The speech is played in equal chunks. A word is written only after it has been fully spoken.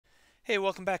Hey,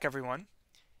 welcome back everyone.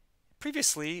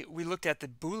 Previously, we looked at the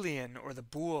Boolean or the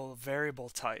bool variable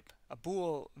type. A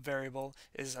bool variable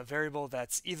is a variable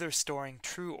that's either storing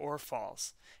true or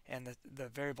false, and the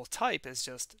variable type is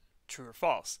just true or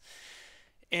false.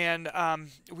 And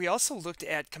we also looked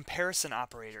at comparison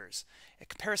operators. A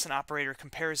comparison operator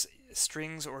compares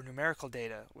strings or numerical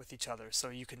data with each other. So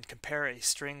you can compare a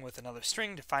string with another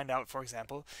string to find out, for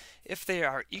example, if they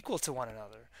are equal to one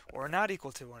another or not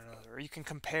equal to one another. Or you can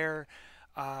compare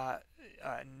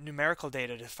numerical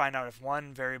data to find out if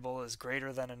one variable is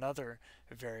greater than another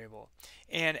variable.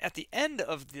 And at the end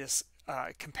of this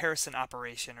comparison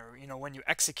operation, or when you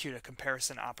execute a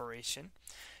comparison operation,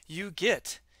 you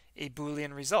get a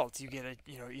Boolean result. You get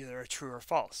either a true or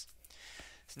false.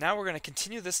 So now we're going to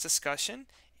continue this discussion,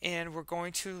 and we're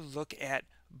going to look at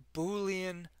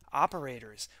Boolean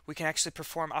operators. We can actually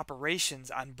perform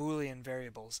operations on Boolean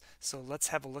variables. So let's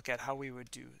have a look at how we would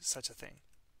do such a thing.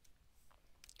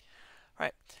 All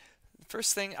right.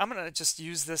 First thing, I'm going to just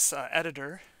use this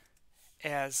editor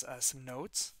as some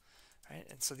notes. Right?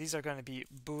 And so these are going to be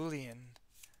Boolean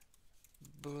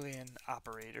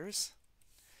operators.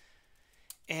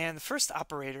 And the first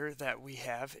operator that we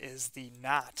have is the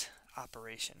not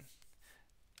operation.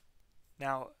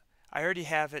 Now, I already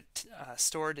have it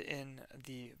stored in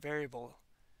the variable,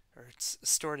 or it's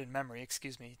stored in memory,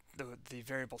 excuse me, the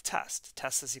variable test.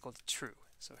 Test is equal to true.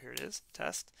 So here it is,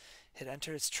 test. Hit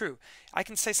enter, it's true. I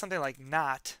can say something like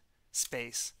not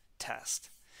space test.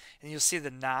 And you'll see the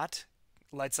not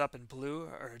lights up in blue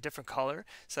or a different color.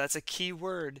 So that's a key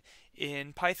word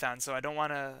in Python. So I don't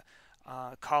want to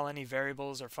call any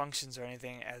variables or functions or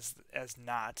anything as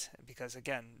not, because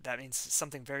again, that means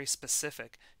something very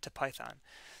specific to Python.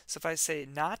 So if I say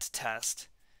not test,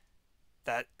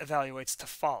 that evaluates to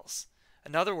false.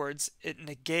 In other words, it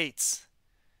negates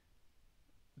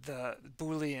the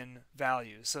Boolean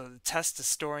value. So the test is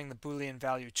storing the Boolean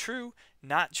value true,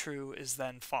 not true is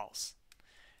then false.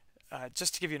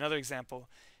 Just to give you another example,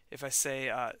 if I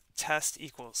say test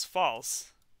equals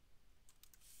false,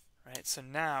 right? So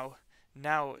now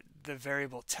the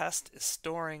variable test is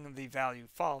storing the value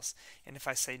false, and if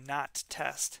I say not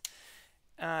test,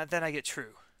 then I get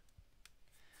true.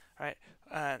 All right,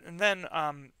 and then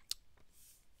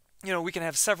we can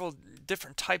have several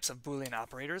different types of Boolean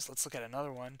operators. Let's look at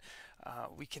another one.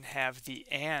 We can have the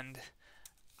AND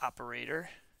operator.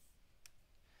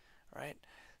 Right.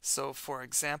 So, for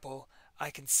example, I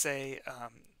can say,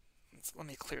 let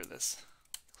me clear this.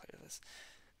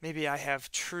 Maybe I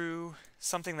have true,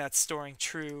 something that's storing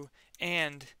true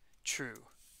and true.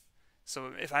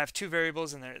 So if I have two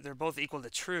variables and they're both equal to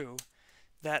true,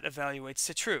 that evaluates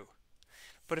to true.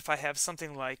 But if I have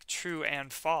something like true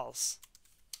and false,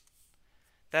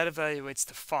 that evaluates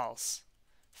to false.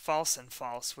 False and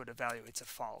false would evaluate to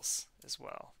false as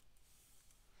well.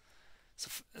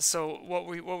 So what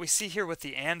we see here with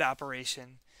the AND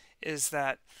operation is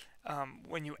that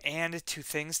when you AND two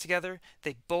things together,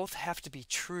 they both have to be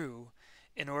true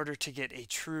in order to get a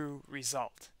true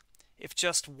result. If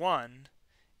just one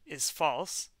is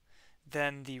false,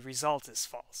 then the result is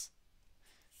false.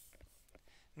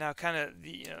 Now, kind of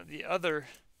the other,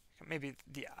 maybe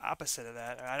the opposite of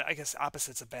that. I guess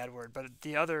opposite's a bad word, but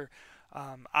the other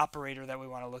operator that we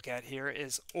want to look at here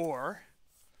is OR.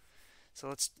 So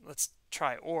let's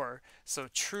try OR. So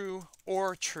true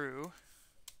or true.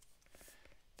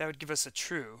 That would give us a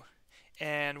true.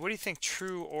 And what do you think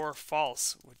true or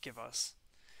false would give us?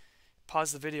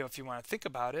 Pause the video if you want to think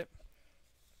about it.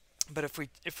 But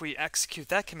if we execute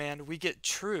that command, we get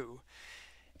true.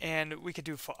 And we could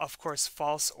do, of course,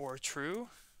 false or true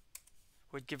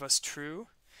would give us true.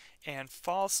 And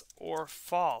false or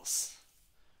false,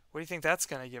 what do you think that's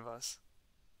going to give us?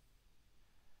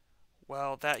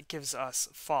 Well, that gives us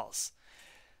false.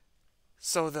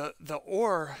 So the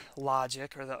OR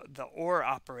logic, or the OR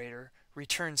operator,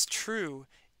 returns true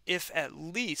if at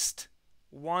least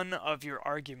one of your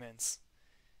arguments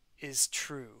is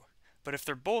true. But if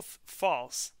they're both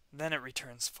false, then it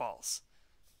returns false.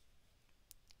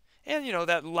 And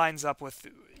that lines up with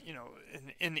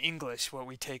in English what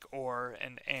we take OR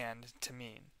and to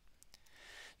mean.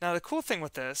 Now the cool thing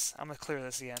with this, I'm going to clear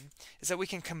this again, is that we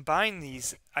can combine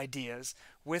these ideas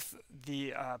with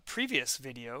the previous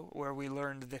video where we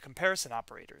learned the comparison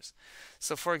operators.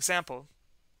 So for example,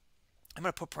 I'm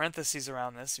going to put parentheses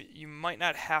around this. You might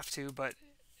not have to, but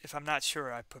if I'm not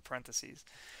sure, I put parentheses.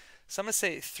 So I'm going to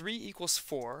say 3 equals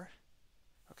 4,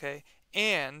 okay,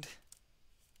 and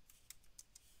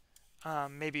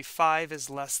maybe 5 is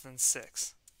less than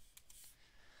 6.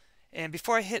 And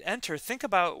before I hit enter, think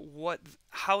about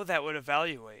how that would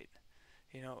evaluate.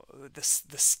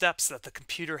 the steps that the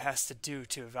computer has to do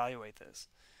to evaluate this.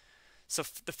 So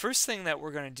the first thing that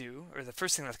we're going to do, or the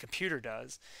first thing that the computer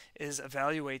does, is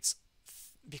evaluates,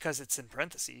 because it's in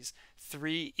parentheses,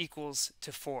 3 equals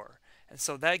to 4. And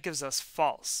so that gives us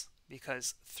false,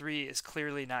 because 3 is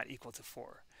clearly not equal to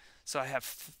 4. So I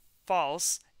have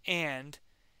false, and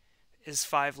is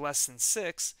 5 less than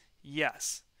 6?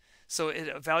 Yes. So it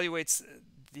evaluates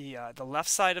the left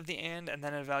side of the and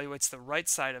then it evaluates the right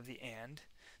side of the and.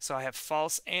 So I have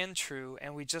false and true,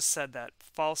 and we just said that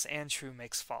false and true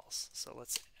makes false. So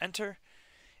let's enter,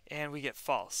 and we get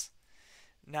false.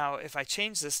 Now if I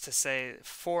change this to say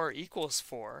 4 equals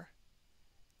 4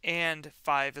 and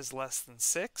 5 is less than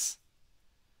 6,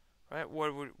 right?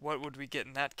 What would we get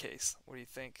in that case? What do you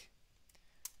think?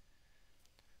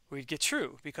 We'd get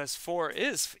true, because 4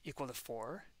 is equal to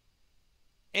 4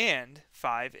 and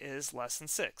 5 is less than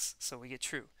 6, so we get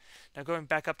true. Now going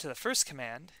back up to the first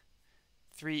command,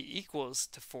 3 equals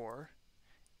to 4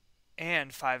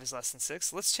 and 5 is less than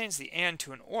 6. Let's change the and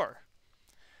to an or.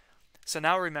 So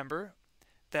now remember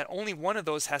that only one of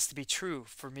those has to be true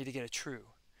for me to get a true.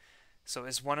 So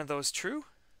is one of those true?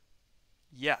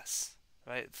 Yes,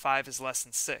 right? 5 is less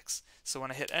than 6. So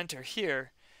when I hit enter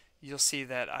here, you'll see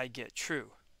that I get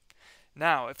true.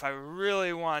 Now, if I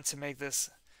really want to make this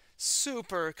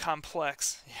super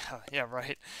complex, yeah,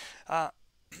 right. I'm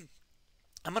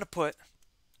going to put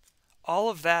all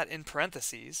of that in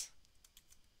parentheses,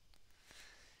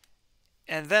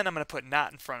 and then I'm going to put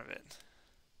not in front of it,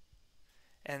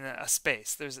 and a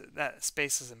space. That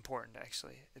space is important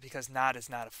actually, because not is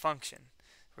not a function.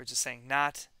 We're just saying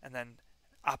not and then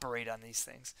operate on these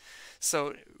things.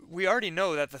 So we already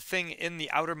know that the thing in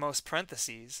the outermost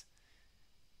parentheses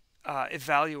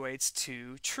evaluates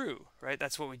to true, right?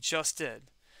 That's what we just did.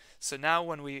 So now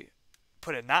when we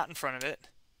put a not in front of it,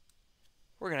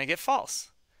 we're going to get false.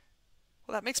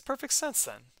 Well, that makes perfect sense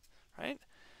then, right?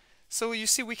 So you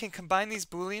see we can combine these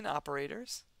Boolean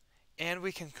operators, and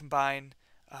we can combine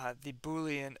the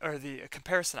Boolean or the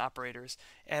comparison operators,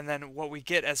 and then what we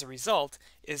get as a result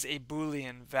is a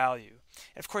Boolean value.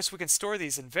 And of course we can store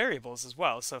these in variables as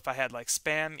well. So if I had like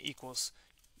spam equals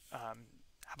how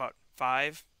about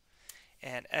 5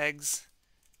 and eggs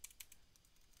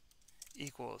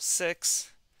equals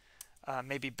 6,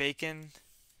 maybe bacon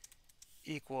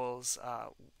equals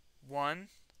 1,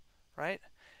 right?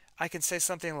 I can say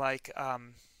something like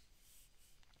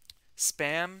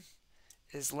spam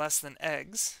is less than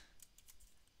eggs,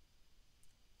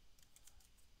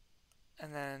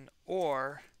 and then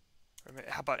or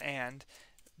how about and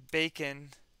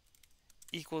bacon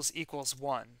equals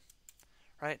 1,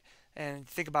 right? And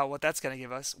think about what that's going to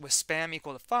give us. With spam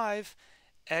equal to 5,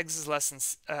 eggs is less than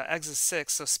eggs is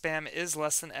 6, so spam is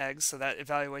less than eggs, so that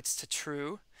evaluates to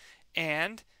true,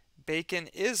 and bacon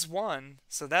is 1,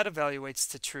 so that evaluates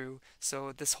to true,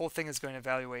 so this whole thing is going to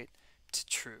evaluate to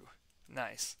true.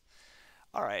 Nice.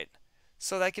 All right,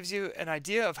 so that gives you an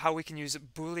idea of how we can use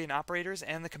Boolean operators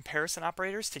and the comparison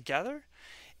operators together.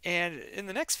 And in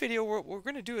the next video, what we're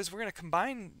going to do is we're going to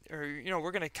combine, or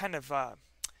we're going to kind of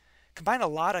combine a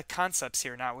lot of concepts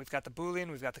here. Now we've got the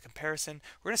Boolean, we've got the comparison.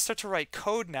 We're going to start to write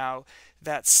code now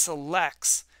that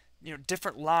selects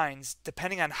different lines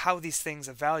depending on how these things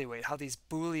evaluate, how these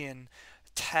Boolean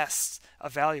tests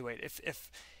evaluate.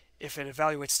 If it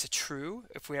evaluates to true,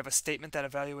 if we have a statement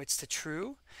that evaluates to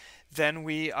true, then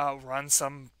we run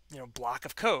some block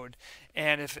of code,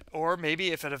 and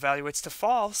maybe if it evaluates to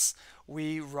false,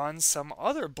 we run some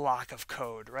other block of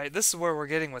code, right? This is where we're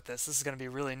getting with this. This is going to be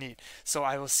really neat. So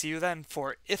I will see you then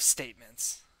for if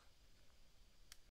statements.